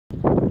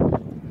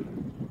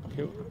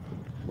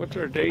What's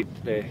our date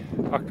today?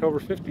 October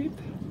 15th?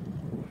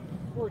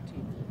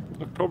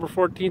 14th. October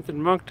 14th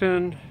in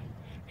Moncton.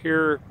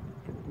 Here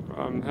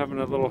I'm having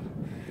a little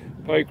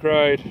bike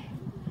ride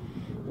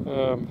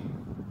on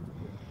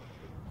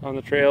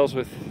the trails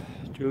with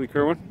Julie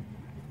Kerwin.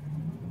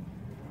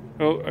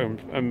 Oh,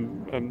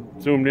 I'm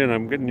zoomed in.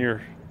 I'm getting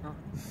near.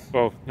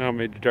 Oh, now I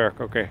made it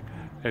dark. Okay.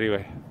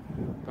 Anyway,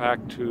 back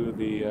to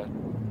the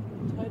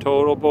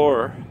Tidal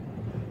Bore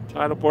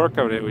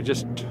Oct. We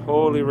just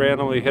totally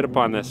randomly hit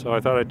upon this, so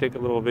I thought I'd take a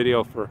little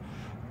video for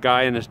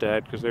Guy and his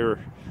dad because they were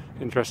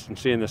interested in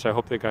seeing this. I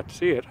hope they got to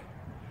see it.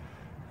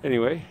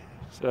 Anyway,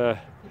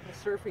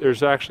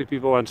 there's actually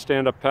people on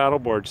stand-up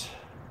paddleboards.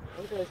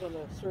 One guy's on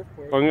a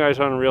surfboard. One guy's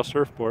on a real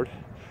surfboard.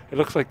 It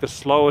looks like the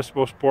slowest,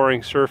 most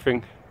boring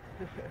surfing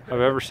I've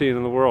ever seen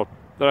in the world.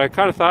 But I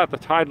kind of thought the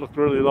tide looked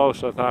really low,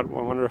 so I thought,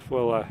 well, I wonder if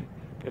we'll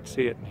get to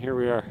see it. And here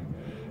we are.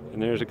 And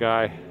there's a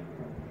guy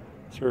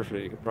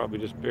surfing. You can probably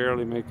just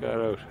barely make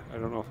that out. I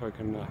don't know if I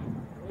can.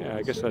 Yeah,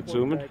 I guess that's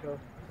zooming.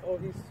 Oh,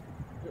 he's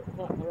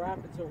caught in the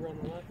rapids over on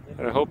the left.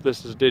 And I hope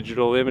this is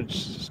digital image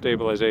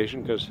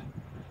stabilization, because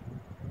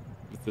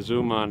with the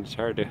zoom on, it's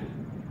hard to. Look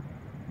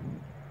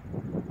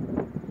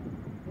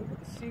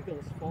at the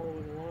seagulls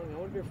following along. I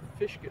wonder if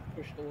fish get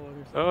pushed along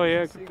or something. Oh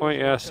yeah, good point.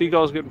 Yeah,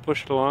 seagulls getting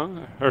pushed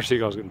along, or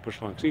seagulls getting pushed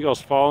along.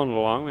 Seagulls falling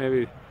along.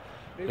 Maybe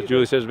as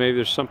Julie says, maybe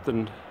there's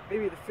something.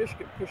 Maybe the fish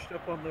get pushed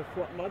up on the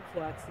mud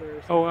flats there.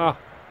 Or oh wow,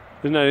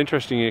 isn't that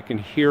interesting? You can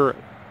hear it.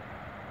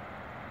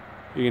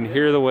 You can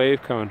hear the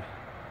wave coming.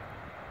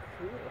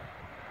 Cool.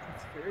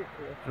 That's very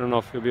cool. I don't know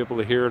if you'll be able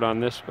to hear it on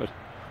this, but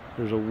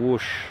there's a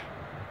whoosh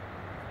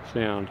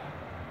sound.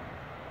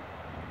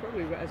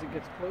 Probably as it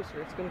gets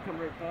closer, it's going to come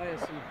right by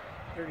us in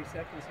 30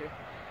 seconds here.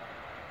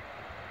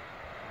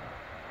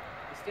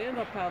 The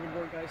stand-up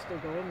paddleboard guy's still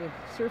going. The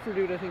surfer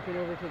dude, I think, went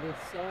over to the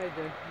side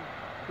there.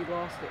 He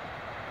lost it.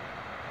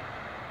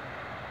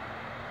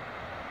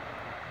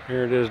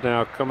 Here it is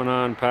now, coming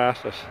on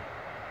past us.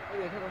 Oh,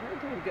 they'd have a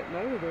hard time getting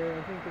out of there,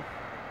 I think,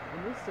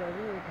 on this side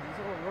anyway, because it's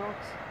all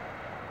rocks.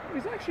 Oh,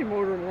 he's actually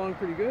motoring along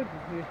pretty good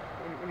when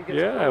he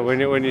gets close.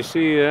 when you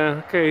see,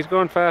 okay, he's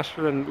going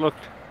faster than it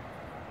looked.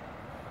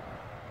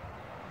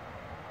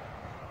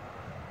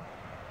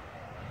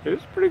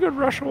 There's a pretty good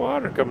rush of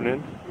water coming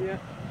in. Yeah.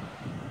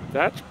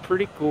 That's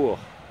pretty cool.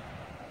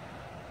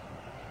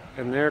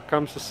 And there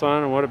comes the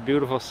sun, and what a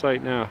beautiful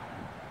sight now.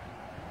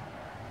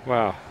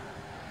 Wow.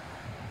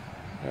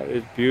 That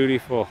is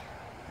beautiful.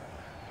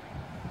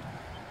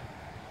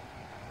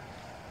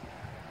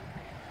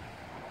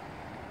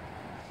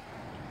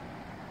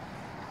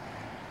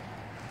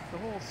 It's a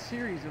whole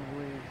series of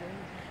waves, eh?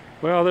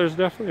 Well, there's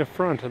definitely a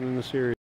front in the series.